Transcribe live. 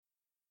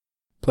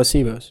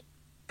Placebos.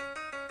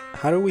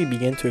 How do we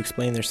begin to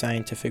explain their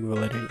scientific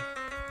validity?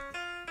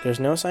 There's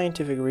no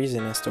scientific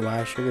reason as to why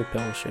a sugar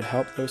pill should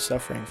help those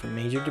suffering from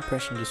major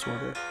depression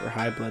disorder or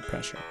high blood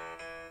pressure,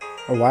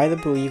 or why the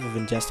belief of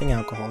ingesting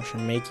alcohol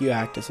should make you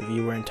act as if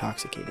you were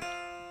intoxicated,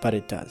 but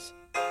it does.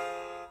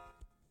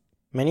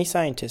 Many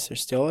scientists are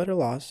still at a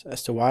loss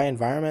as to why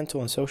environmental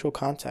and social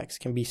contexts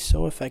can be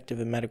so effective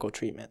in medical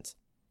treatments.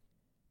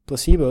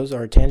 Placebos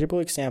are a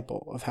tangible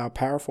example of how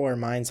powerful our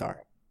minds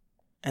are,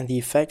 and the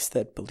effects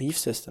that belief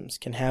systems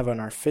can have on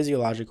our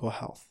physiological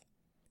health.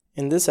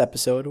 In this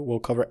episode, we'll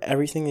cover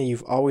everything that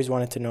you've always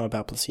wanted to know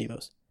about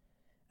placebos.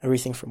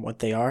 Everything from what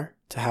they are,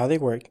 to how they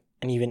work,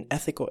 and even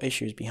ethical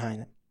issues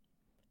behind them.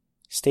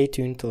 Stay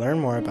tuned to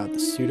learn more about the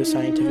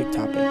pseudoscientific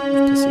topic of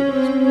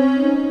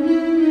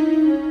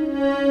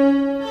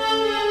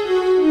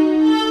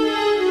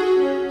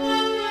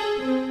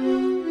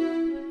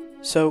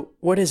placebos. So,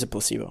 what is a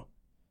placebo?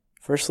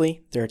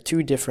 Firstly, there are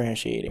two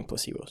differentiating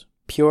placebos,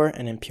 pure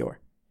and impure.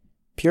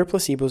 Pure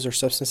placebos are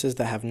substances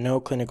that have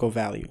no clinical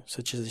value,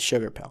 such as a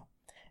sugar pill,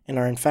 and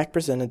are in fact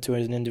presented to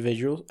an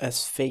individual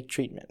as fake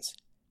treatments,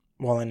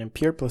 while an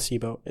impure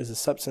placebo is a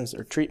substance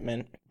or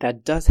treatment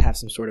that does have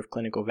some sort of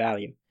clinical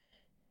value,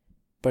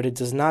 but it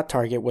does not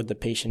target what the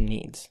patient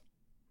needs.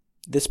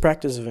 This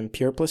practice of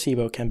impure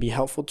placebo can be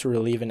helpful to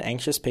relieve an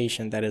anxious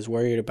patient that is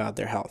worried about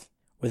their health,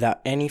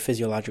 without any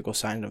physiological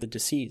sign of the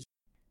disease.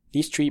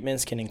 These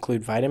treatments can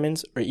include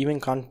vitamins or even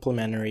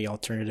complementary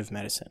alternative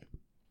medicine.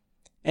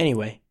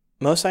 Anyway,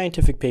 most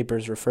scientific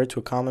papers refer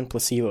to a common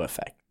placebo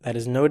effect, that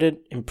is noted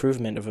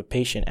improvement of a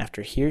patient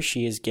after he or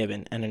she is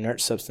given an inert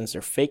substance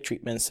or fake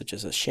treatments such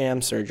as a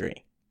sham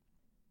surgery.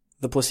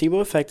 The placebo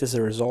effect is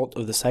a result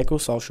of the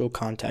psychosocial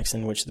context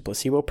in which the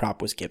placebo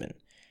prop was given,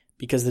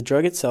 because the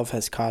drug itself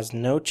has caused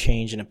no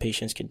change in a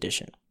patient's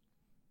condition.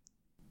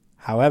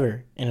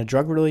 However, in a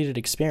drug-related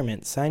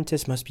experiment,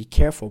 scientists must be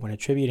careful when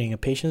attributing a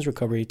patient's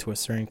recovery to a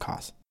certain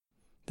cause.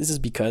 This is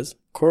because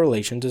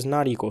correlation does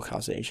not equal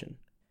causation.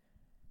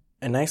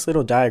 A nice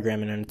little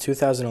diagram in a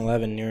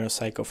 2011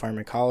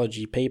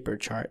 neuropsychopharmacology paper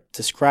chart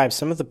describes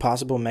some of the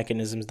possible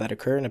mechanisms that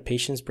occur in a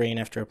patient's brain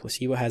after a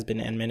placebo has been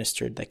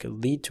administered that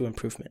could lead to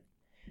improvement.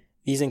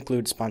 These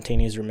include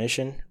spontaneous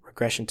remission,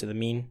 regression to the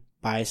mean,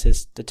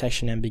 biases,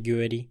 detection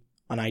ambiguity,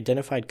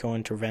 unidentified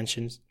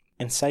co-interventions,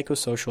 and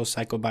psychosocial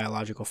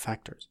psychobiological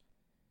factors.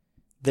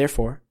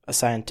 Therefore, a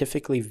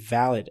scientifically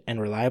valid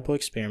and reliable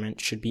experiment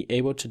should be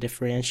able to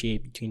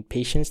differentiate between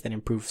patients that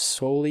improve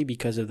solely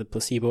because of the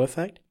placebo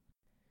effect,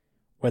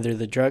 whether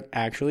the drug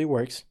actually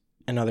works,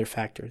 and other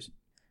factors.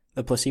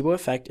 The placebo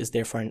effect is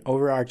therefore an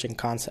overarching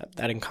concept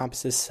that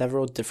encompasses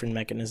several different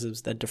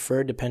mechanisms that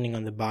differ depending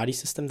on the body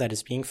system that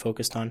is being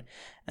focused on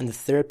and the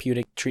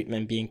therapeutic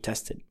treatment being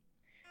tested.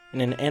 In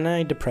an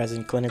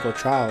antidepressant clinical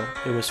trial,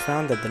 it was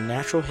found that the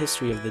natural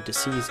history of the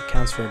disease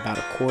accounts for about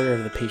a quarter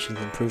of the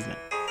patient's improvement.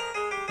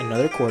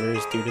 Another quarter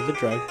is due to the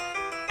drug,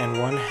 and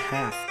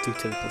 1/2 due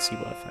to the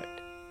placebo effect.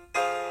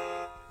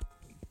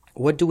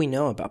 What do we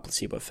know about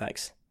placebo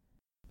effects?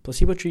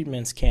 Placebo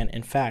treatments can,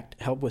 in fact,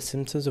 help with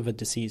symptoms of a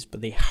disease,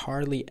 but they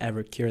hardly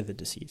ever cure the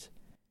disease.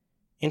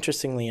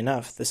 Interestingly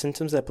enough, the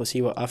symptoms that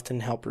placebo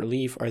often help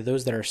relieve are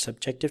those that are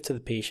subjective to the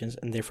patients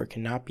and therefore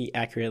cannot be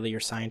accurately or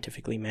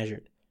scientifically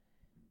measured.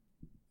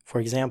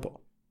 For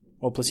example,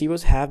 while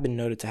placebos have been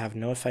noted to have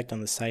no effect on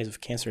the size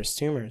of cancerous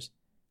tumors,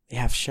 they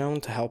have shown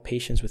to help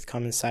patients with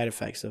common side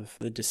effects of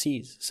the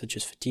disease, such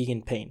as fatigue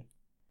and pain,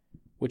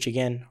 which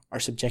again are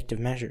subjective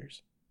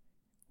measures.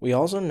 We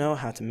also know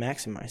how to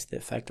maximize the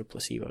effect of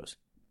placebos.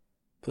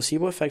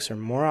 Placebo effects are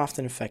more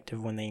often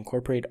effective when they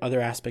incorporate other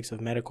aspects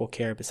of medical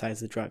care besides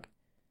the drug.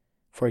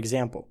 For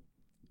example,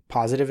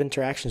 positive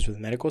interactions with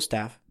medical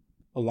staff,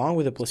 along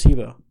with a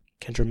placebo,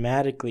 can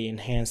dramatically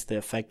enhance the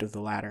effect of the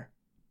latter.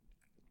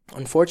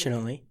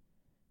 Unfortunately,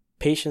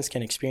 patients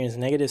can experience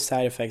negative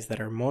side effects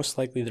that are most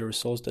likely the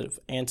result of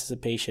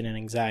anticipation and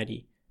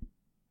anxiety.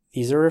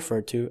 These are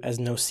referred to as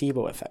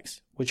nocebo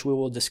effects, which we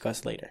will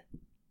discuss later.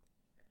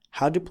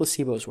 How do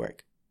placebos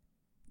work?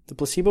 The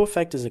placebo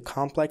effect is a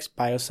complex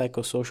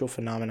biopsychosocial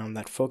phenomenon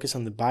that focuses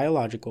on the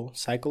biological,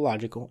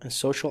 psychological, and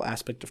social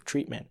aspect of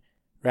treatment,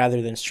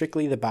 rather than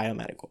strictly the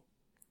biomedical.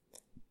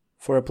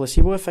 For a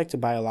placebo effect to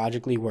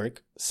biologically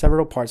work,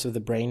 several parts of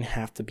the brain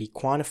have to be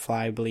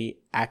quantifiably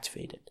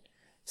activated,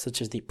 such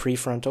as the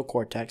prefrontal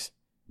cortex,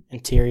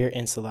 anterior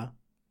insula,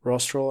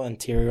 rostral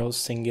anterior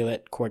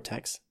cingulate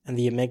cortex, and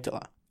the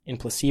amygdala, in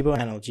placebo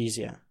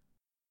analgesia.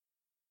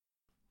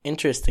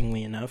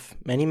 Interestingly enough,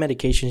 many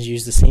medications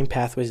use the same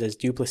pathways as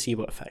do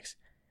placebo effects.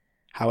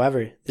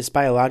 However, this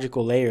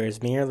biological layer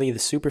is merely the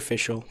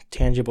superficial,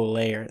 tangible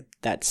layer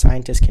that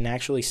scientists can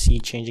actually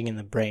see changing in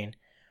the brain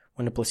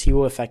when a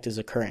placebo effect is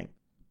occurring.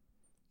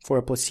 For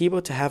a placebo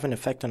to have an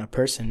effect on a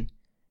person,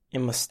 it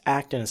must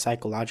act in a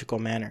psychological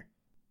manner.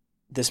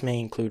 This may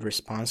include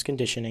response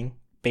conditioning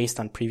based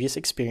on previous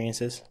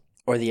experiences,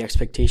 or the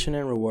expectation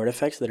and reward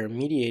effects that are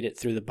mediated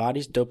through the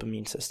body's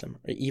dopamine system,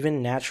 or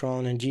even natural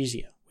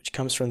analgesia, which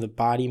comes from the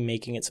body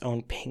making its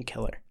own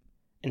painkiller,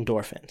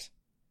 endorphins.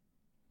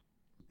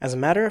 As a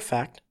matter of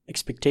fact,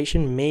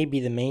 expectation may be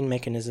the main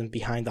mechanism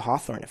behind the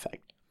Hawthorne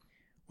effect,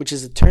 which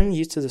is a term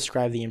used to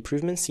describe the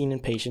improvements seen in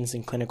patients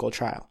in clinical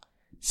trial,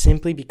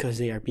 simply because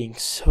they are being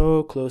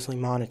so closely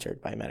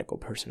monitored by medical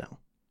personnel.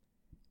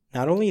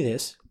 Not only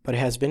this, but it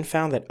has been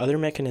found that other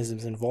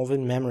mechanisms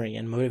involving memory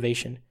and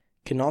motivation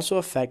can also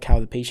affect how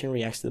the patient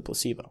reacts to the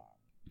placebo.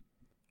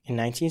 In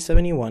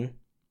 1971,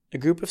 a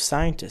group of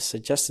scientists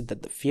suggested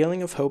that the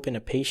feeling of hope in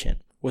a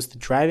patient was the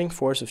driving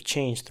force of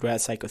change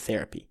throughout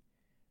psychotherapy,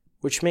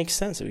 which makes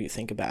sense if you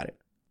think about it.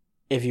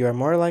 If you are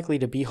more likely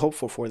to be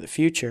hopeful for the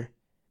future,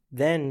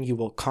 then you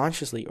will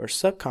consciously or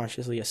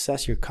subconsciously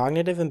assess your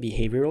cognitive and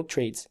behavioral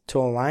traits to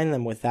align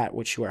them with that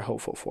which you are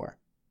hopeful for.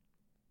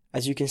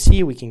 As you can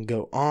see, we can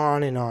go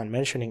on and on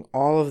mentioning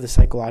all of the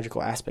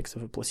psychological aspects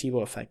of a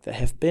placebo effect that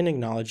have been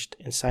acknowledged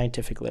in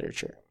scientific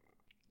literature.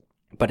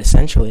 But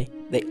essentially,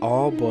 they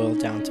all boil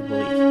down to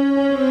belief.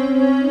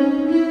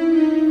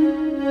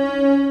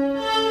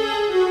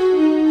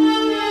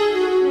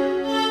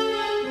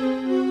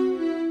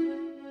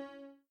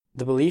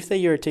 The belief that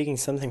you are taking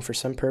something for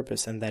some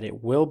purpose and that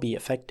it will be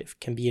effective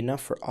can be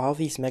enough for all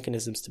these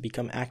mechanisms to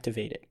become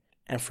activated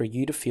and for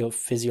you to feel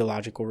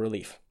physiological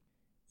relief.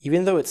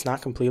 Even though it's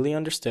not completely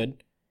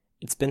understood,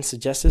 it's been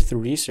suggested through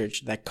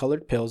research that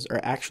colored pills are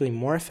actually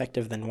more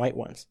effective than white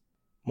ones.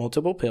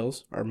 Multiple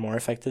pills are more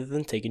effective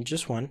than taking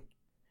just one.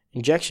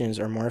 Injections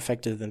are more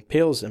effective than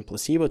pills and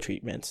placebo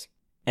treatments.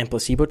 And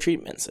placebo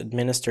treatments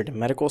administered in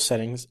medical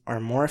settings are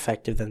more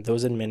effective than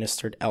those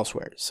administered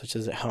elsewhere, such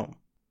as at home.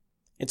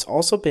 It's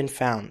also been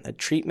found that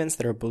treatments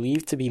that are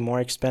believed to be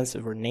more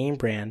expensive or name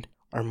brand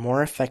are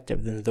more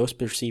effective than those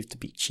perceived to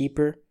be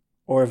cheaper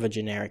or of a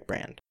generic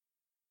brand.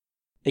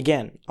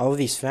 Again, all of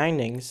these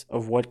findings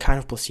of what kind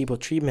of placebo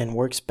treatment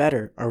works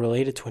better are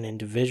related to an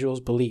individual's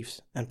beliefs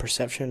and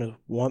perception of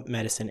what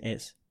medicine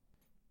is.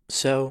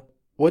 So,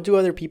 what do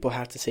other people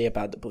have to say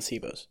about the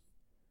placebos?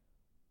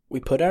 We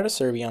put out a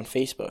survey on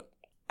Facebook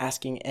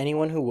asking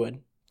anyone who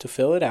would to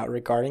fill it out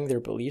regarding their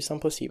beliefs on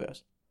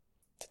placebos.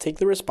 To take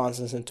the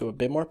responses into a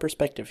bit more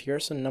perspective, here are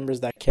some numbers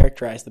that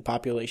characterize the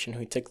population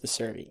who took the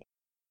survey.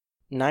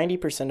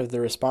 90% of the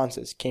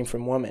responses came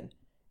from women,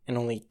 and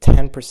only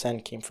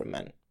 10% came from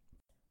men.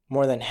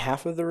 More than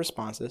half of the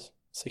responses,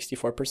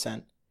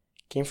 64%,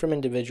 came from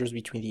individuals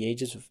between the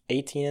ages of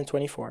 18 and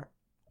 24.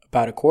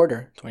 About a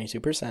quarter,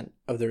 22%,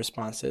 of the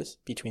responses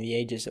between the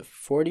ages of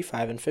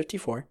 45 and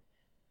 54,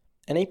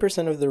 and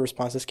 8% of the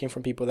responses came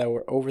from people that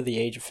were over the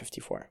age of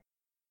 54.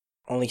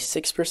 Only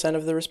 6%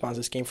 of the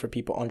responses came from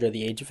people under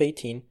the age of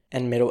 18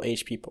 and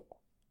middle-aged people,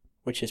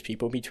 which is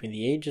people between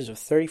the ages of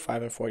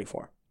 35 and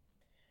 44.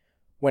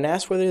 When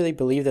asked whether they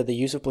believe that the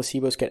use of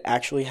placebos could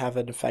actually have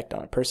an effect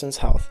on a person's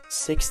health,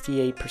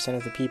 68%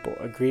 of the people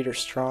agreed or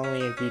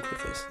strongly agreed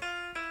with this.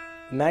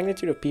 The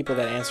magnitude of people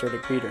that answered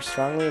agreed or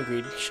strongly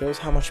agreed shows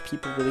how much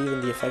people believe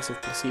in the effects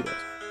of placebos,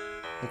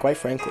 and quite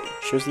frankly,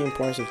 shows the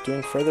importance of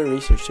doing further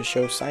research to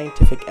show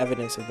scientific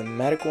evidence of the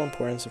medical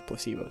importance of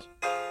placebos.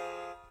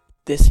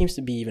 This seems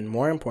to be even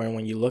more important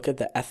when you look at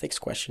the ethics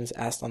questions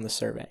asked on the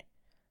survey.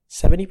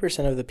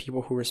 70% of the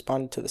people who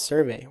responded to the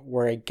survey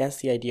were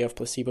against the idea of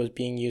placebos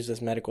being used as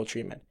medical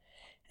treatment,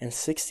 and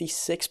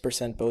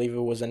 66% believe it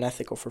was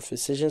unethical for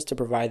physicians to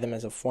provide them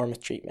as a form of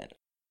treatment.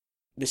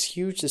 This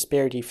huge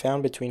disparity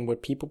found between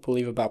what people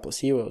believe about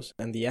placebos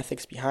and the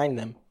ethics behind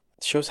them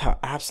shows how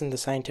absent the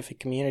scientific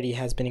community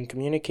has been in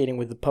communicating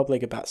with the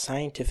public about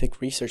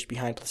scientific research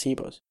behind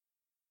placebos.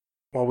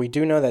 While we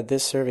do know that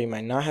this survey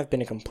might not have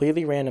been a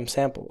completely random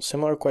sample,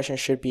 similar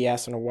questions should be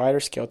asked on a wider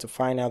scale to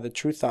find out the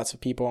true thoughts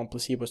of people on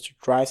placebos to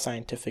drive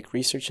scientific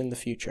research in the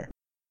future.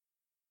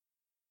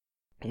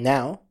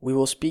 Now, we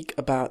will speak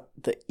about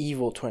the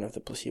evil twin of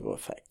the placebo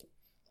effect,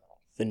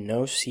 the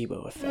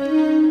nocebo effect.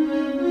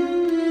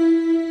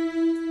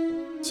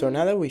 So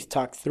now that we've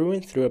talked through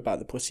and through about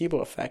the placebo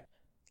effect,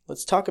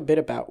 let's talk a bit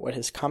about what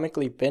has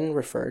comically been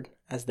referred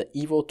as the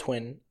evil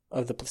twin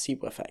of the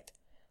placebo effect,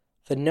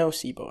 the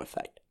nocebo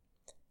effect.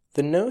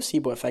 The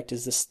nocebo effect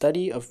is the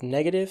study of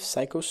negative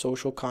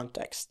psychosocial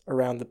context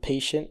around the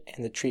patient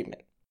and the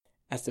treatment,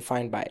 as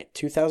defined by a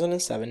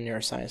 2007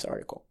 Neuroscience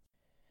article.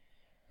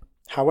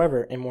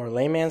 However, in more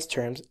layman's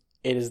terms,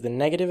 it is the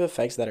negative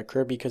effects that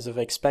occur because of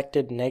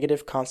expected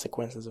negative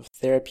consequences of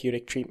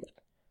therapeutic treatment.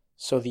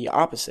 So the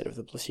opposite of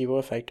the placebo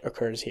effect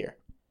occurs here.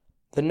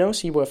 The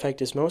nocebo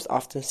effect is most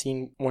often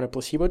seen when a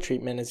placebo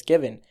treatment is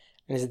given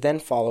and is then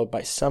followed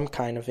by some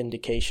kind of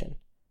indication,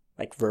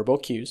 like verbal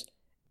cues,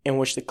 in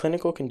which the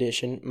clinical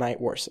condition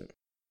might worsen.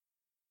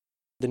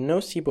 The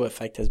nocebo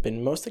effect has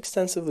been most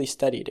extensively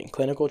studied in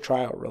clinical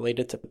trial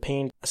related to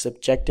pain, a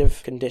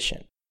subjective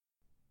condition.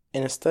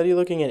 In a study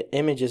looking at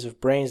images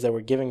of brains that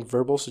were giving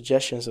verbal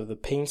suggestions of the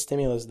pain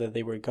stimulus that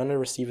they were going to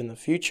receive in the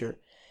future,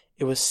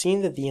 it was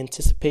seen that the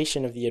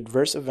anticipation of the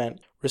adverse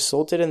event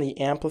resulted in the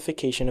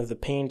amplification of the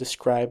pain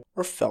described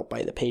or felt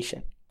by the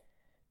patient.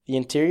 The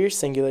anterior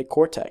cingulate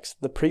cortex,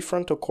 the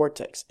prefrontal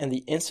cortex, and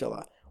the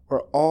insula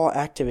were all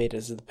activated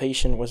as the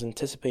patient was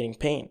anticipating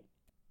pain.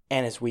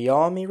 And as we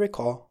all may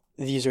recall,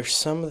 these are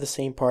some of the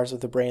same parts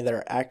of the brain that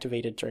are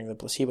activated during the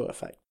placebo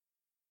effect.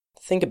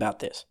 Think about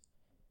this.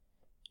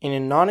 In a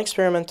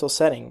non-experimental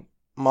setting,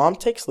 Mom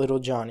takes little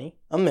Johnny,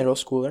 a middle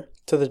schooler,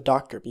 to the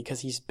doctor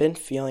because he's been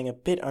feeling a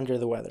bit under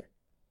the weather.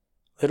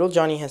 Little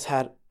Johnny has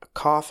had a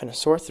cough and a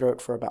sore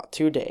throat for about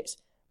 2 days,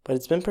 but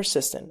it's been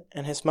persistent,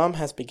 and his mom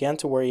has begun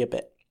to worry a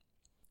bit.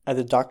 At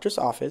the doctor's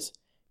office,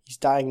 he's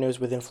diagnosed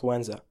with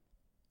influenza,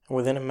 and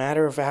within a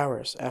matter of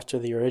hours after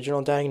the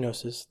original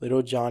diagnosis,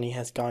 little Johnny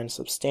has gotten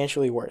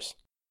substantially worse.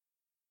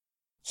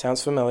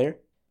 Sounds familiar?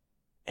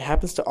 It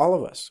happens to all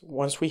of us.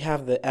 Once we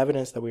have the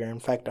evidence that we are in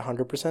fact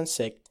 100%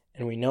 sick,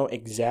 and we know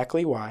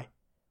exactly why,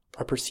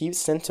 our perceived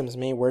symptoms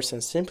may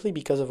worsen simply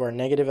because of our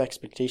negative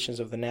expectations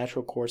of the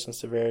natural course and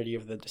severity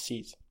of the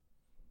disease.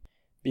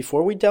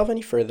 Before we delve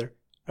any further,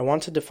 I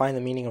want to define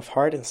the meaning of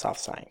hard and soft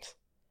science.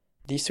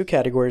 These two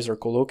categories are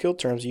colloquial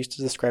terms used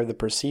to describe the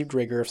perceived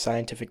rigor of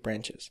scientific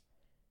branches.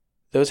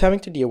 Those having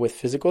to deal with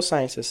physical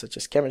sciences such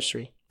as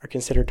chemistry are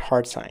considered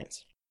hard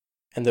science,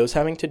 and those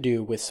having to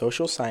do with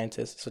social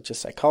sciences such as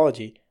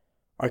psychology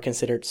are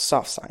considered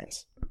soft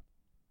science.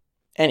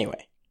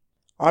 Anyway,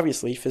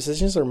 obviously,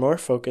 physicians are more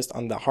focused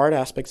on the hard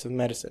aspects of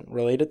medicine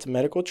related to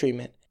medical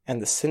treatment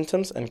and the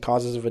symptoms and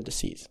causes of a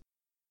disease.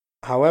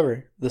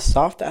 However, the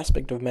soft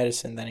aspect of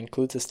medicine that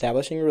includes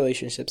establishing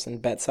relationships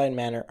and bedside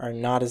manner are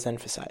not as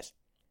emphasized.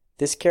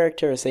 This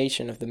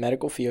characterization of the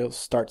medical field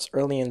starts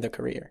early in the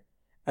career,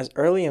 as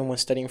early in when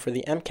studying for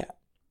the MCAT,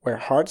 where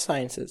hard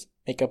sciences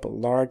make up a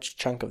large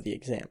chunk of the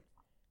exam.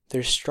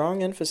 There's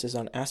strong emphasis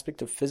on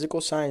aspects of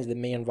physical science that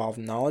may involve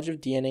knowledge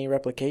of DNA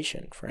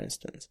replication, for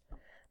instance,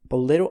 but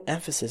little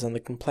emphasis on the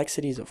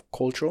complexities of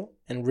cultural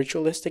and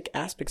ritualistic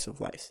aspects of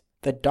life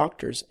that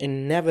doctors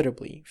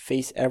inevitably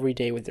face every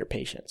day with their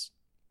patients.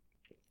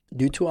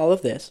 Due to all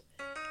of this,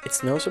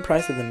 it's no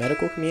surprise that the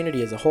medical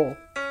community as a whole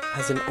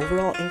has an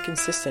overall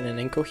inconsistent and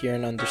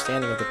incoherent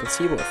understanding of the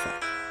placebo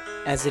effect,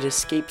 as it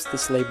escapes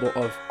this label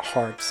of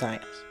hard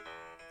science.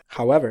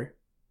 However,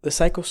 the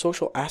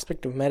psychosocial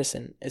aspect of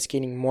medicine is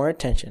gaining more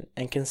attention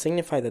and can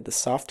signify that the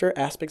softer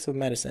aspects of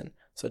medicine,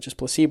 such as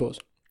placebos,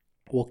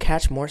 will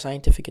catch more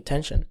scientific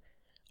attention,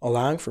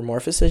 allowing for more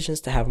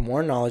physicians to have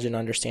more knowledge and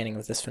understanding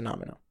of this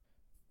phenomenon.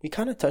 We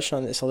kind of touched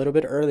on this a little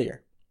bit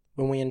earlier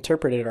when we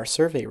interpreted our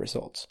survey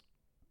results.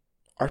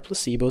 Are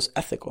placebos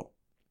ethical?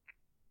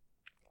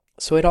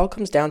 So it all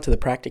comes down to the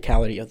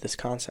practicality of this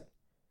concept.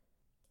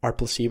 Are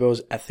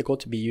placebos ethical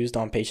to be used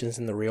on patients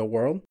in the real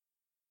world?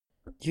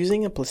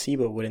 Using a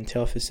placebo would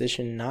entail a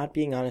physician not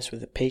being honest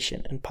with the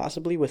patient and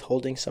possibly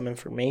withholding some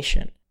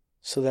information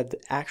so that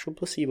the actual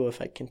placebo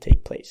effect can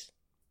take place.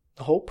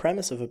 The whole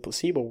premise of a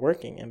placebo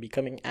working and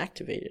becoming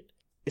activated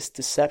is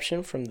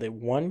deception from the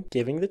one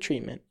giving the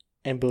treatment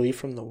and belief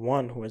from the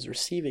one who is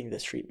receiving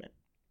this treatment.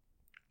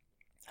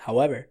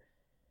 However,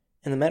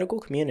 in the medical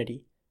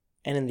community,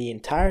 and in the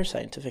entire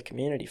scientific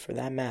community for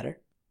that matter,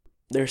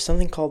 there is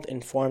something called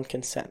informed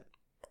consent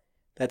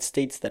that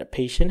states that a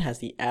patient has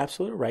the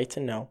absolute right to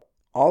know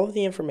all of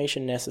the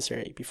information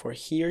necessary before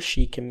he or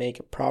she can make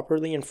a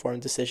properly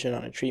informed decision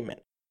on a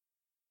treatment.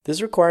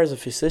 This requires a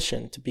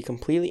physician to be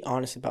completely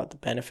honest about the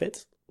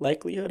benefits,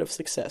 likelihood of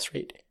success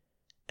rate,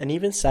 and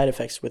even side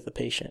effects with the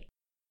patient.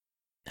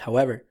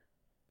 However,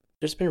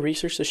 there's been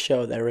research to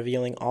show that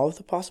revealing all of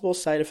the possible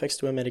side effects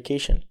to a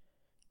medication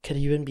could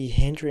even be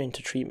hindering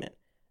to treatment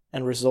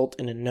and result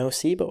in a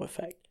nocebo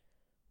effect,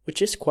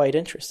 which is quite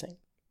interesting.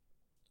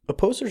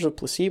 Opposers of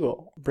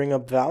placebo bring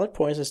up valid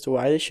points as to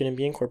why they shouldn't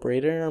be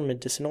incorporated in our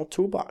medicinal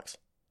toolbox.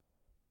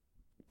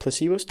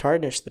 Placebos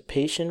tarnish the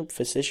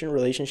patient-physician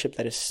relationship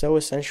that is so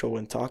essential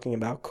when talking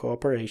about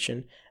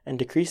cooperation and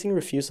decreasing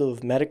refusal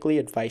of medically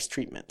advised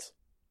treatments.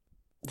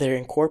 Their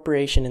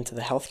incorporation into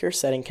the healthcare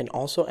setting can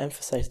also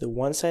emphasize the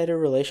one-sided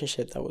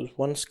relationship that was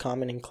once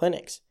common in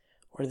clinics,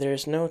 where there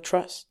is no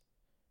trust.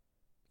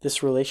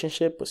 This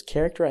relationship was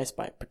characterized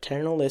by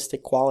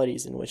paternalistic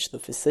qualities in which the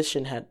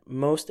physician had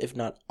most, if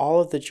not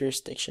all, of the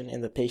jurisdiction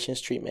in the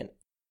patient's treatment,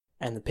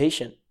 and the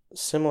patient,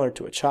 similar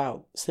to a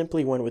child,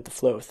 simply went with the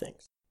flow of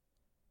things.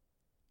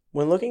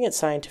 When looking at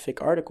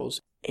scientific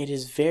articles, it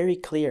is very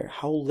clear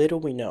how little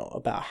we know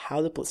about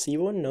how the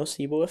placebo and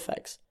nocebo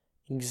effects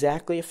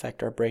exactly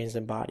affect our brains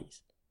and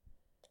bodies.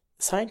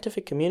 The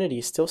scientific community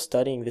is still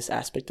studying this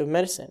aspect of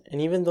medicine, and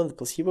even though the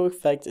placebo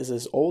effect is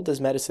as old as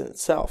medicine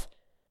itself,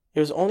 it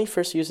was only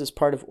first used as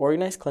part of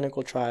organized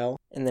clinical trial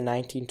in the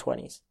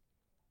 1920s.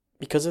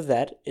 Because of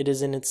that, it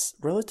is in its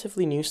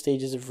relatively new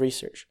stages of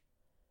research.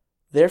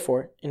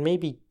 Therefore, it may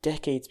be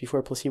decades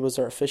before placebos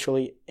are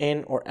officially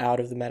in or out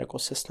of the medical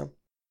system.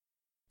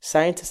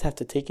 Scientists have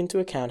to take into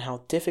account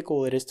how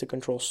difficult it is to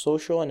control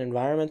social and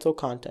environmental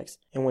contexts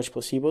in which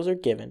placebos are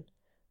given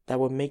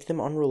that would make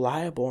them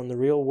unreliable in the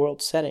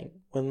real-world setting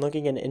when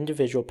looking at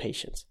individual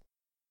patients.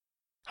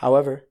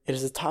 However, it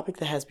is a topic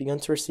that has begun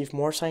to receive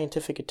more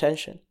scientific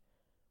attention,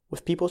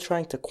 with people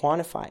trying to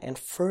quantify and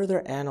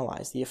further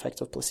analyze the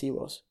effects of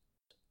placebos.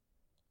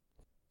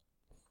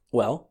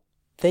 Well,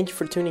 thank you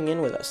for tuning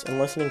in with us and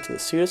listening to the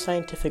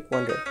pseudoscientific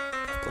wonder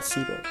of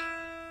placebos.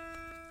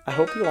 I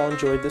hope you all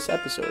enjoyed this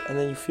episode and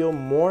that you feel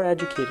more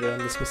educated on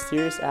this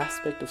mysterious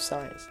aspect of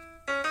science.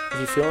 If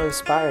you feel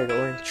inspired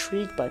or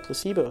intrigued by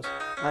placebos,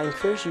 I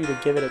encourage you to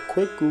give it a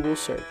quick Google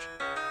search,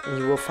 and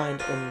you will find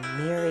a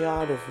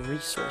myriad of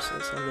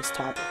resources on this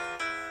topic.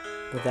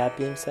 With that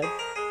being said,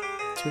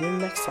 tune in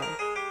next time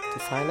to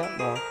find out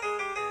more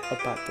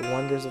about the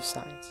wonders of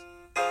science.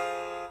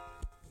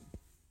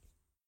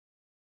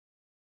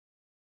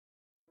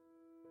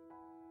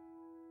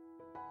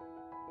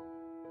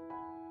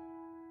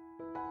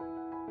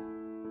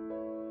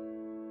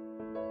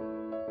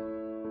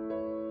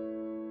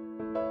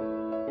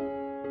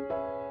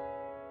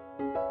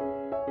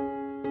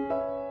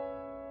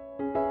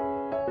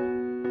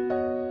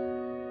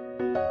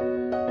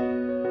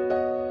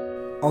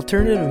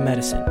 Alternative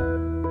medicine.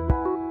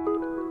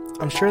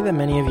 I'm sure that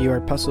many of you are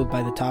puzzled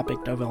by the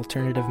topic of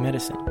alternative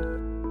medicine.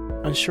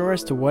 Unsure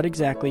as to what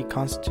exactly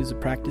constitutes a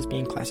practice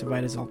being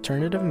classified as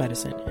alternative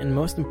medicine, and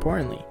most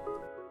importantly,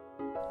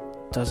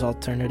 does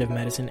alternative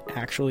medicine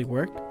actually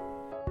work?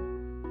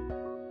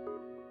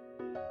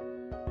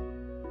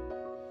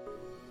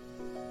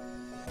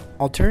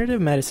 Alternative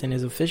medicine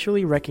is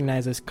officially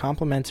recognized as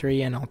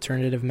complementary and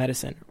alternative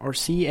medicine, or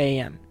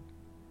CAM.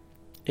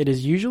 It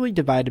is usually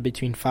divided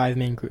between 5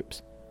 main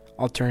groups: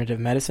 alternative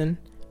medicine,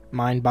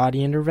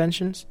 mind-body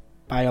interventions,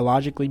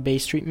 biologically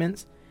based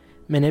treatments,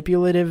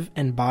 manipulative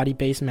and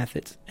body-based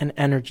methods, and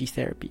energy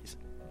therapies.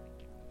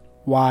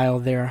 While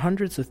there are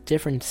hundreds of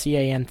different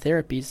CAM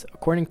therapies,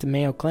 according to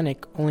Mayo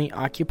Clinic, only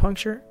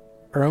acupuncture,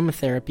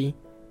 aromatherapy,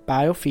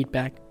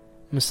 biofeedback,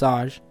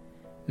 massage,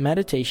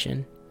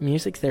 meditation,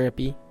 music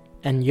therapy,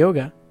 and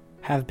yoga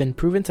have been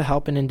proven to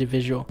help an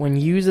individual when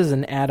used as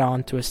an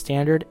add-on to a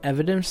standard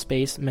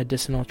evidence-based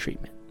medicinal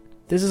treatment.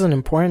 This is an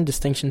important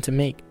distinction to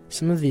make.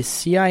 Some of these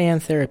CIM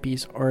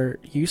therapies are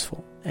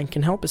useful and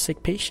can help a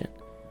sick patient,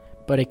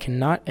 but it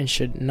cannot and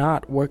should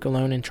not work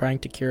alone in trying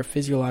to cure a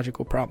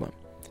physiological problem.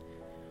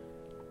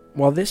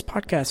 While this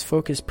podcast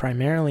focused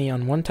primarily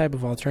on one type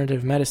of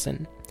alternative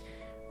medicine,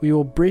 we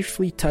will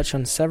briefly touch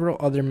on several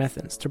other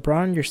methods to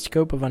broaden your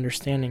scope of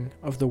understanding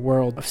of the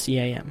world of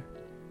CIM.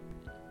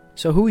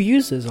 So who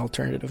uses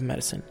alternative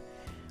medicine?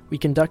 We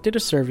conducted a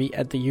survey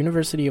at the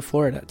University of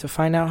Florida to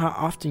find out how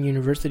often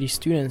university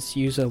students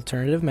use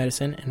alternative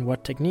medicine and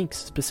what techniques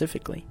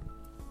specifically.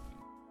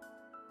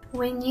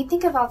 When you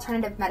think of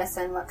alternative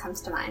medicine, what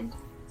comes to mind?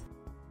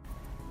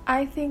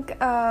 I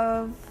think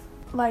of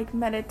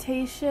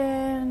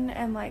meditation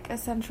and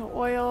essential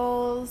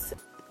oils.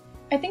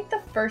 I think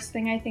the first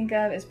thing I think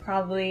of is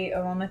probably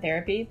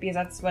aromatherapy, because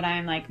that's what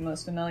I'm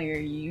most familiar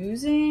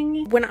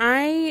using. When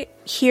I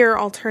hear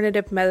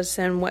alternative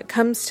medicine, what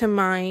comes to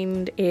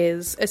mind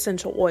is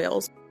essential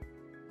oils.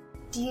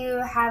 Do you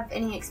have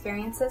any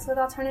experiences with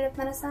alternative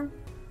medicine?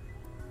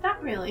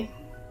 Not really.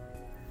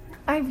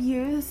 I've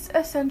used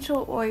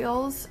essential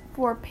oils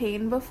for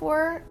pain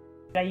before.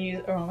 I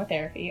use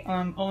aromatherapy.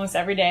 Almost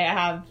every day I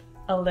have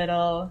a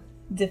little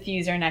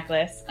diffuser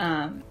necklace.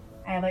 I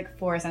have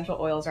 4 essential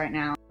oils right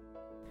now.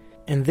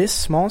 In this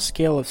small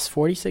scale of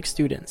 46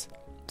 students,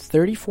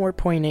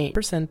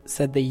 34.8%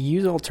 said they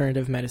use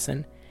alternative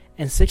medicine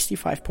and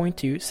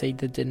 65.2% say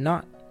they did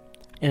not.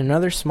 In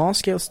another small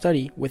scale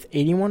study with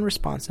 81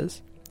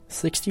 responses,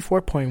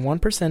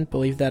 64.1%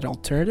 believed that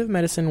alternative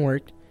medicine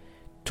worked,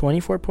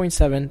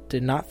 24.7%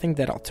 did not think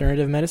that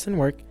alternative medicine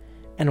worked,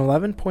 and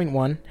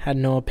 11.1% had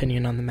no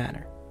opinion on the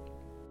matter.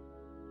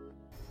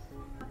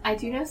 I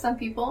do know some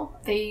people,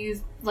 they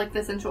use the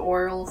essential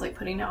oils,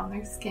 putting it on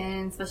their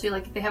skin,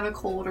 especially if they have a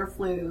cold or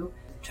flu,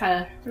 try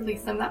to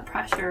release some of that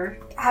pressure.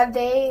 Have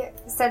they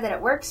said that it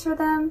works for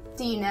them?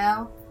 Do you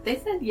know? They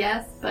said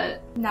yes,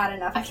 but not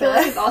enough. I feel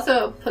like there's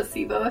also a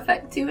placebo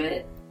effect to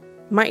it.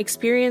 My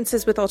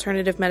experiences with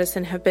alternative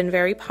medicine have been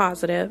very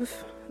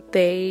positive.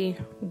 They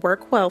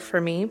work well for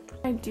me.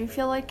 I do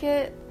feel like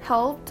it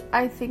helped.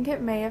 I think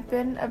it may have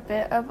been a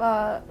bit of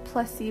a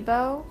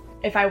placebo.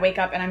 If I wake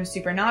up and I'm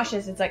super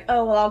nauseous, it's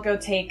I'll go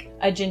take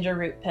a ginger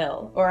root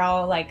pill, or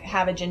I'll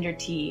have a ginger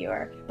tea,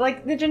 or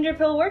the ginger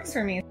pill works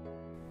for me.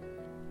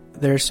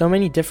 There are so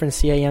many different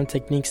CIM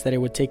techniques that it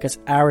would take us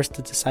hours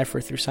to decipher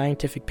through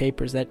scientific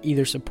papers that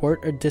either support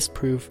or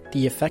disprove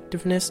the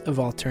effectiveness of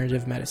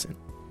alternative medicine.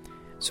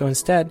 So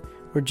instead,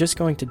 we're just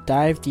going to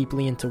dive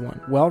deeply into one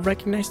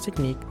well-recognized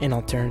technique in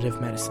alternative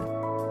medicine: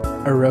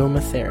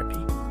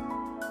 aromatherapy.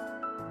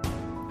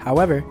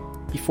 However,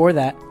 before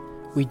that,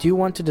 we do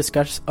want to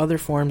discuss other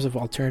forms of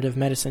alternative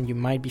medicine you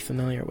might be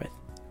familiar with.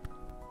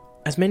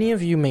 As many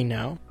of you may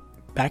know,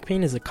 back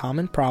pain is a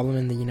common problem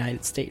in the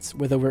United States,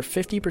 with over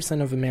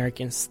 50% of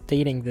Americans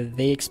stating that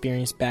they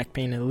experience back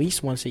pain at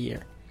least once a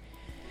year.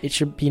 It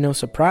should be no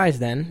surprise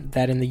then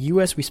that in the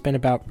US we spend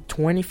about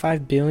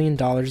 $25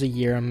 billion a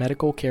year on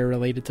medical care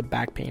related to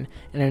back pain,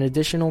 and an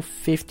additional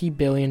 $50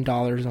 billion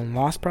on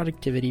lost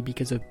productivity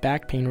because of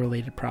back pain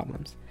related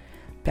problems.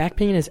 Back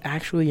pain is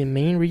actually a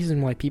main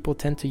reason why people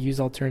tend to use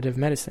alternative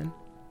medicine.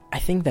 I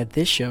think that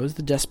this shows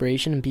the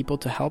desperation in people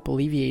to help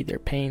alleviate their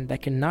pain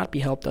that cannot be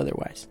helped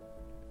otherwise.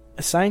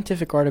 A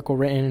scientific article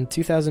written in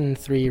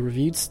 2003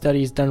 reviewed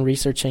studies done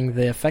researching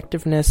the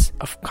effectiveness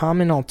of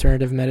common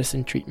alternative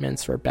medicine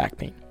treatments for back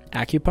pain: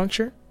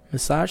 acupuncture,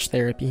 massage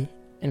therapy,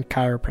 and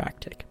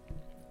chiropractic.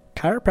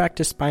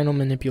 Chiropractic spinal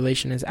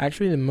manipulation is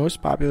actually the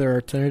most popular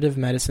alternative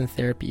medicine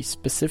therapy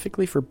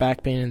specifically for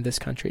back pain in this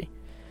country.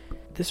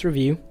 This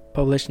review,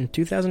 published in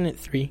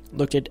 2003,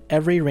 looked at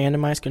every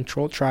randomized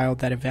controlled trial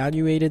that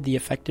evaluated the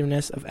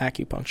effectiveness of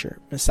acupuncture,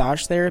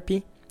 massage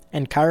therapy,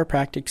 and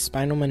chiropractic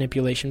spinal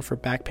manipulation for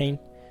back pain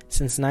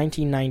since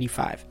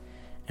 1995,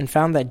 and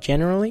found that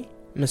generally,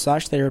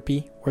 massage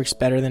therapy works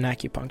better than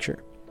acupuncture.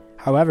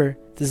 However,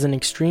 this is an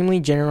extremely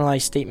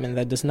generalized statement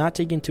that does not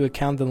take into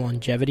account the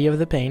longevity of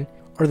the pain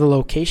or the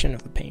location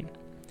of the pain.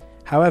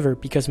 However,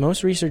 because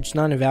most research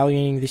done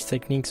evaluating these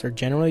techniques are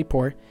generally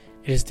poor,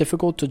 it is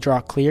difficult to draw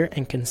clear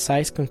and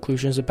concise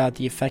conclusions about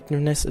the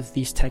effectiveness of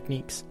these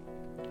techniques.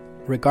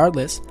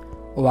 Regardless,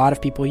 a lot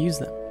of people use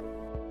them.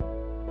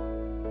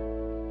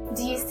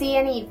 Do you see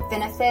any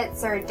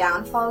benefits or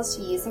downfalls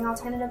to using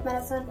alternative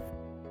medicine?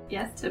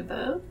 Yes to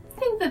both. I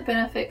think the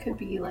benefit could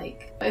be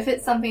like, if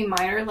it's something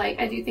minor, like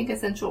I do think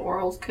essential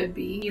oils could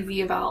be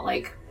easy about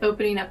like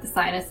opening up the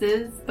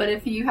sinuses. But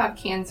if you have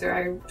cancer,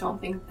 I don't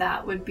think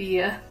that would be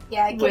a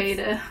way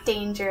to...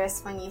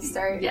 dangerous when you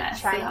start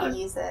trying to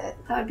use it.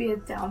 That would be a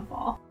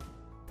downfall.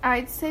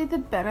 I'd say the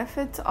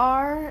benefits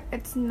are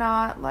it's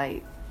not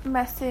like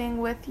messing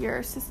with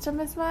your system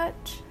as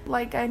much.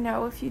 Like I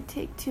know if you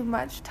take too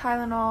much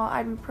Tylenol,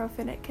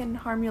 ibuprofen, it can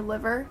harm your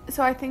liver.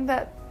 So I think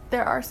that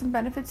there are some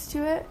benefits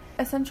to it.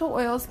 Essential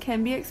oils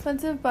can be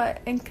expensive,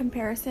 but in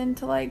comparison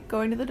to like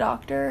going to the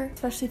doctor,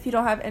 especially if you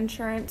don't have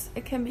insurance,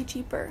 it can be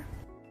cheaper.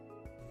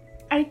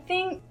 I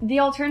think the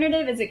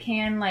alternative is it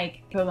can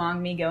like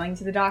prolong me going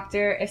to the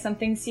doctor. If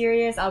something's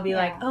serious, I'll be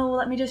like, oh,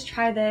 let me just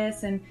try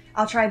this and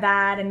I'll try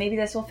that and maybe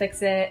this will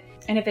fix it.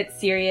 And if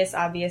it's serious,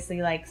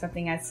 obviously like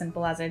something as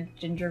simple as a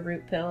ginger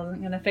root pill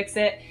isn't going to fix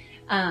it.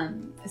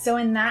 So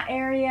in that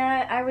area,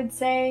 I would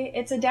say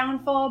it's a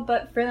downfall,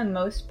 but for the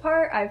most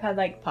part, I've had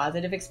like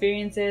positive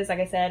experiences. Like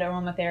I said,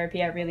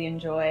 aromatherapy, I really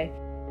enjoy.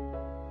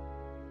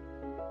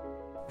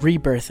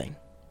 Rebirthing.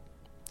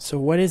 So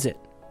what is it?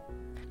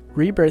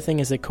 Rebirthing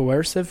is a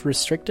coercive,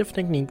 restrictive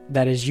technique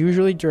that is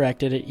usually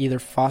directed at either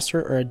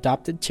foster or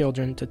adopted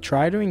children to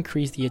try to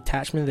increase the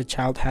attachment the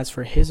child has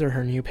for his or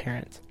her new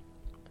parent.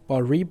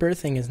 While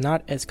rebirthing is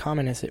not as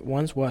common as it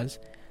once was,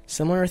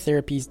 similar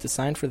therapies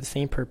designed for the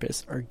same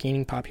purpose are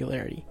gaining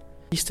popularity.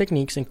 These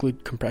techniques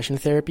include compression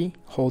therapy,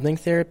 holding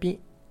therapy,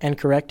 and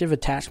corrective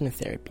attachment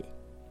therapy,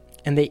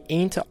 and they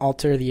aim to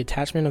alter the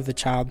attachment of the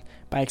child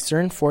by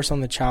exerting force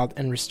on the child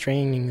and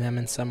restraining them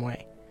in some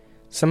way.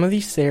 Some of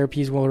these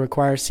therapies will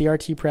require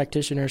CRT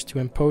practitioners to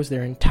impose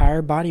their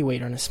entire body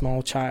weight on a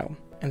small child,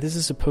 and this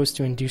is supposed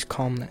to induce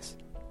calmness.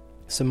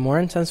 Some more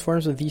intense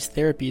forms of these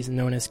therapies,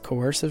 known as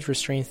coercive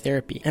restraint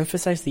therapy,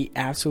 emphasize the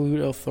absolute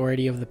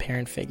authority of the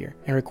parent figure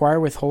and require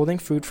withholding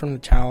food from the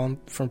child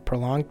for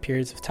prolonged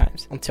periods of time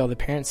until the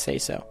parents say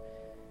so.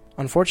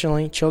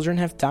 Unfortunately, children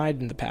have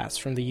died in the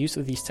past from the use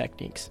of these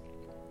techniques.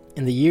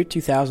 In the year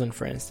 2000,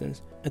 for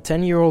instance, a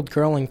 10-year-old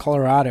girl in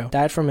Colorado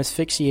died from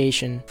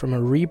asphyxiation from a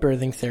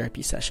rebirthing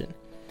therapy session.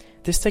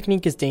 This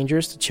technique is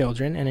dangerous to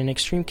children, and in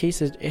extreme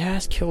cases, it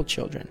has killed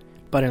children.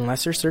 But in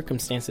lesser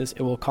circumstances,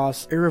 it will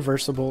cause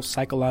irreversible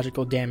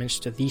psychological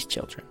damage to these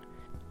children.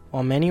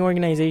 While many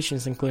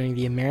organizations, including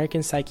the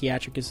American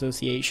Psychiatric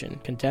Association,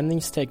 condemn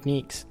these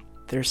techniques,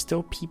 there are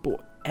still people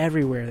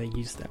everywhere that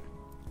use them.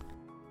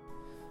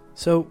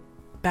 So,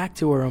 back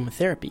to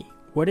aromatherapy.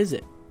 What is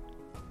it?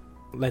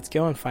 Let's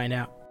go and find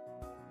out.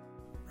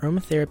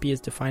 Aromatherapy is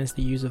defined as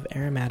the use of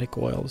aromatic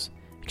oils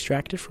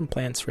extracted from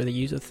plants for the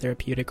use of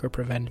therapeutic or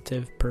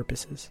preventative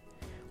purposes.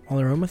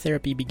 While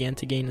aromatherapy began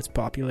to gain its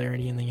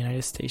popularity in the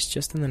United States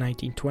just in the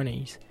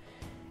 1920s,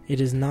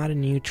 it is not a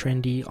new,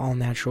 trendy,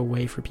 all-natural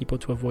way for people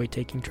to avoid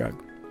taking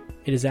drugs.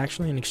 It is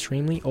actually an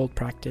extremely old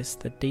practice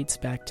that dates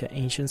back to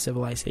ancient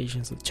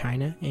civilizations of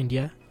China,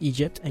 India,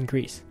 Egypt, and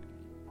Greece.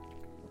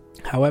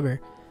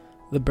 However,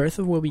 the birth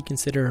of what we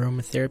consider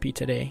aromatherapy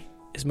today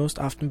is most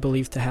often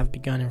believed to have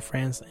begun in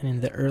France and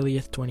in the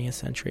earliest 20th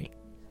century.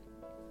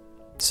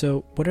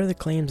 So, what are the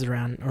claims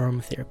around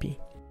aromatherapy?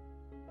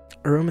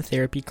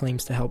 Aromatherapy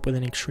claims to help with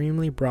an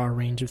extremely broad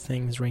range of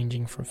things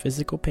ranging from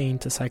physical pain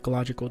to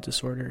psychological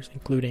disorders,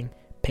 including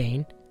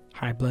pain,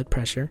 high blood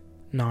pressure,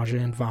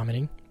 nausea and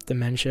vomiting,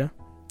 dementia,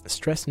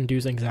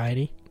 stress-induced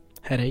anxiety,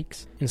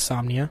 headaches,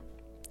 insomnia,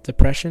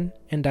 depression,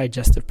 and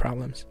digestive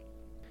problems.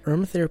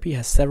 Aromatherapy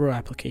has several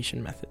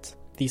application methods.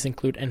 These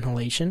include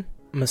inhalation,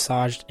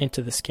 massaged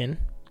into the skin,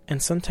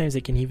 and sometimes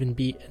it can even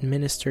be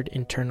administered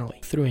internally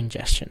through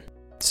ingestion.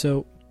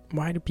 So,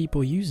 why do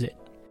people use it?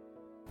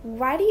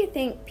 Why do you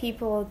think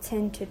people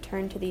tend to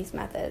turn to these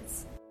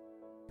methods?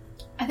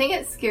 I think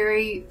it's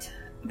scary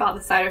about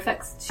the side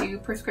effects to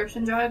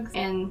prescription drugs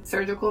and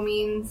surgical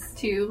means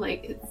too.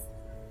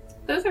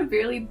 Those are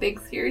really big,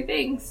 scary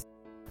things.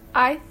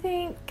 I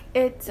think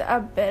it's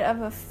a bit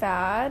of a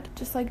fad,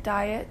 just like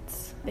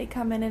diets. They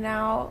come in and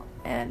out,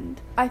 and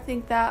I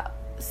think that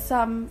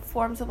some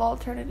forms of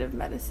alternative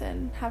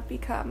medicine have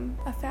become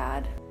a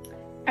fad.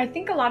 I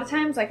think a lot of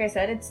times, like I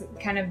said, it's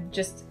kind of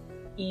just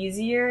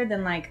easier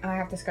than I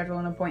have to schedule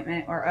an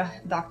appointment or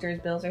doctor's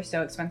bills are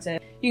so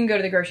expensive. you can go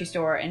to the grocery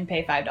store and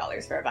pay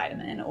 $5 for a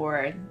vitamin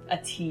or a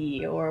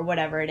tea or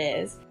whatever it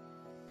is.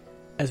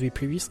 As we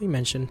previously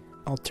mentioned,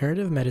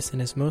 alternative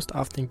medicine is most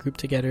often grouped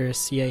together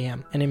as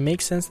CAM, and it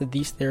makes sense that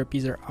these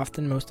therapies are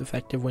often most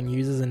effective when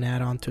used as an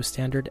add-on to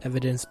standard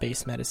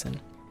evidence-based medicine.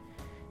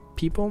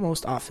 People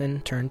most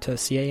often turn to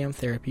CAM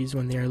therapies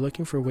when they are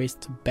looking for ways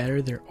to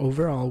better their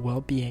overall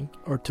well-being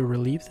or to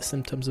relieve the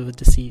symptoms of a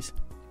disease.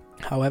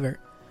 However,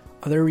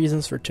 other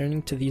reasons for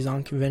turning to these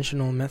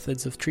unconventional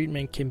methods of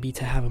treatment can be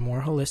to have a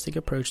more holistic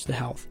approach to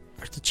health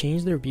or to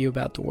change their view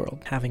about the world,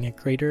 having a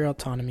greater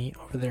autonomy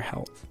over their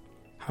health.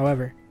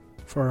 However,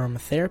 for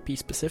aromatherapy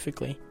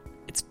specifically,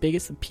 its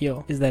biggest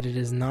appeal is that it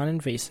is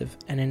non-invasive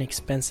and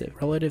inexpensive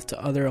relative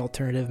to other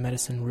alternative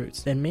medicine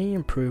routes that may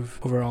improve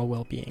overall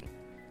well-being.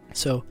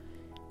 So,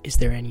 is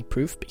there any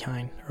proof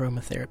behind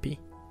aromatherapy?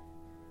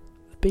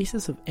 The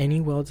basis of any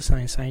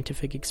well-designed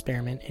scientific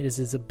experiment is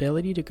its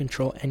ability to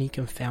control any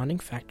confounding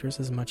factors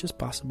as much as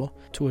possible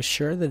to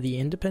assure that the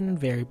independent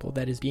variable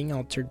that is being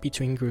altered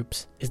between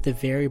groups is the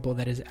variable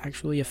that is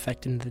actually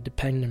affecting the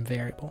dependent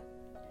variable.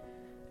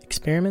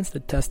 Experiments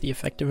that test the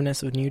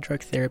effectiveness of new drug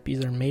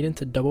therapies are made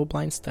into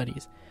double-blind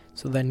studies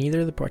so that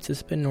neither the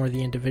participant nor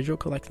the individual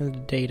collecting the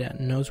data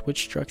knows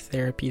which drug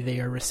therapy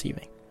they are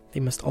receiving. They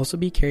must also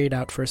be carried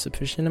out for a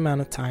sufficient amount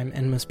of time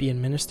and must be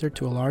administered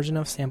to a large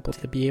enough sample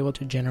to be able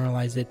to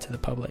generalize it to the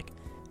public.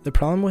 The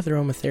problem with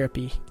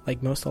aromatherapy,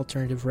 like most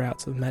alternative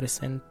routes of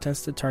medicine,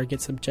 tends to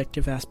target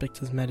subjective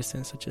aspects of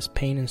medicine such as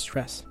pain and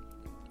stress.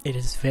 It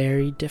is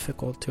very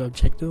difficult to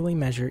objectively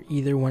measure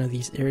either one of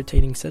these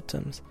irritating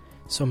symptoms,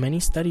 so many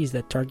studies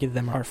that target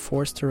them are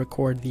forced to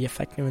record the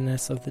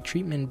effectiveness of the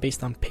treatment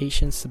based on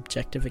patients'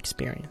 subjective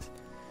experience.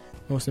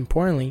 Most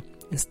importantly,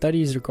 in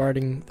studies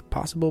regarding the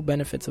possible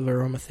benefits of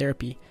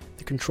aromatherapy,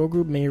 the control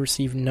group may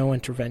receive no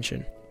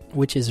intervention,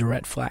 which is a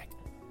red flag.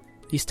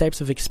 These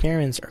types of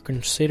experiments are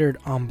considered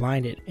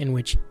unblinded, in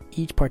which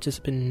each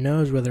participant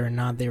knows whether or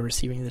not they are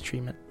receiving the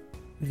treatment.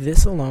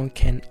 This alone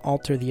can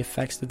alter the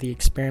effects of the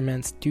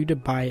experiments due to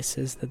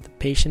biases that the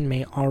patient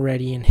may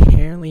already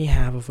inherently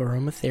have of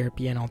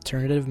aromatherapy and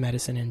alternative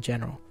medicine in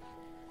general.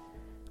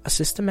 A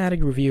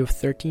systematic review of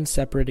 13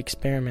 separate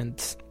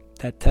experiments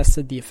that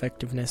tested the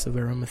effectiveness of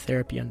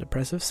aromatherapy on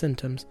depressive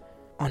symptoms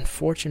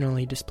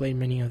unfortunately displayed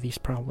many of these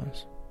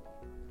problems.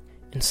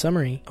 In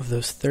summary, of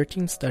those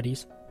 13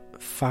 studies,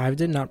 5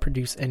 did not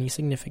produce any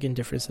significant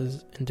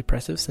differences in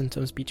depressive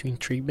symptoms between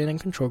treatment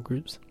and control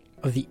groups.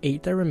 Of the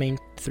 8 that remained,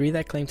 3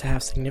 that claimed to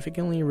have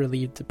significantly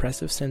relieved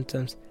depressive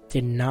symptoms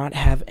did not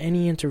have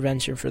any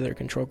intervention for their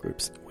control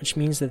groups, which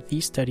means that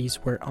these studies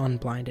were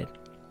unblinded.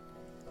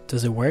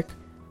 Does it work?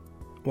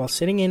 While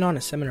sitting in on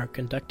a seminar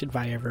conducted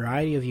by a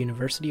variety of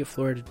University of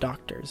Florida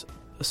doctors,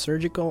 a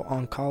surgical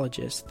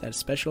oncologist that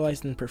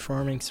specialized in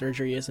performing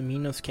surgery as a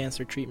means of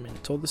cancer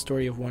treatment told the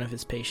story of one of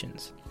his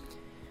patients.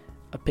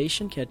 A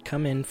patient had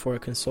come in for a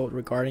consult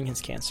regarding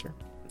his cancer.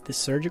 The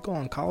surgical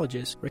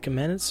oncologist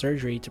recommended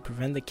surgery to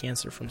prevent the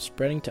cancer from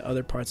spreading to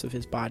other parts of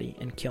his body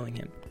and killing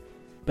him.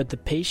 But the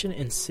patient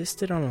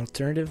insisted on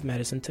alternative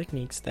medicine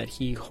techniques that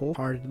he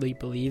wholeheartedly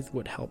believed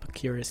would help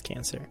cure his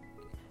cancer.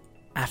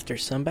 After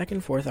some back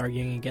and forth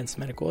arguing against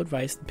medical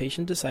advice, the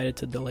patient decided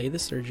to delay the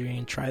surgery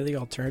and try the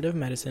alternative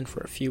medicine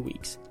for a few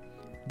weeks.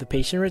 The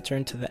patient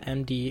returned to the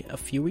MD a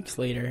few weeks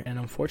later, and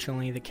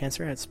unfortunately the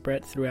cancer had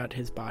spread throughout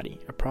his body,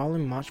 a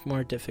problem much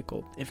more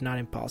difficult, if not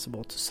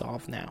impossible, to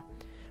solve now.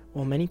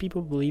 While many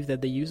people believe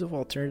that the use of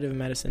alternative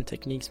medicine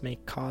techniques may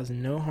cause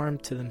no harm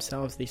to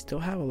themselves, they still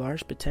have a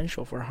large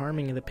potential for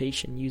harming the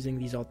patient using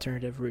these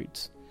alternative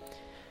routes.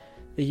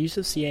 The use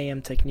of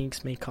CAM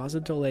techniques may cause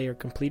a delay or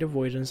complete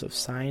avoidance of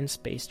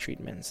science-based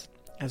treatments,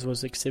 as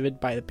was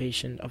exhibited by the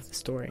patient of the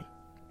story.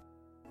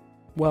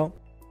 Well,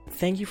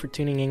 thank you for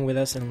tuning in with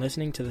us and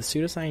listening to the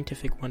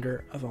pseudoscientific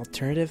wonder of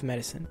alternative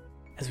medicine.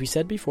 As we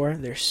said before,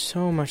 there's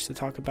so much to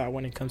talk about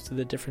when it comes to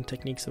the different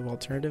techniques of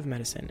alternative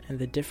medicine and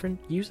the different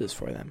uses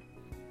for them.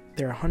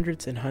 There are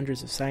hundreds and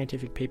hundreds of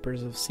scientific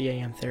papers of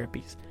CAM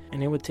therapies,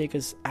 and it would take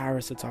us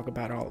hours to talk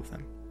about all of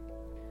them.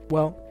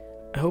 Well,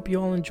 I hope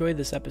you all enjoyed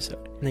this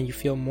episode, and that you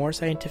feel more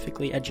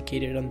scientifically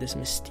educated on this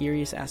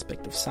mysterious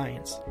aspect of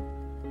science.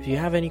 If you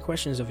have any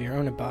questions of your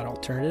own about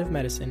alternative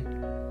medicine,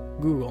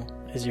 Google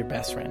is your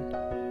best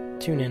friend.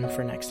 Tune in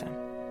for next time.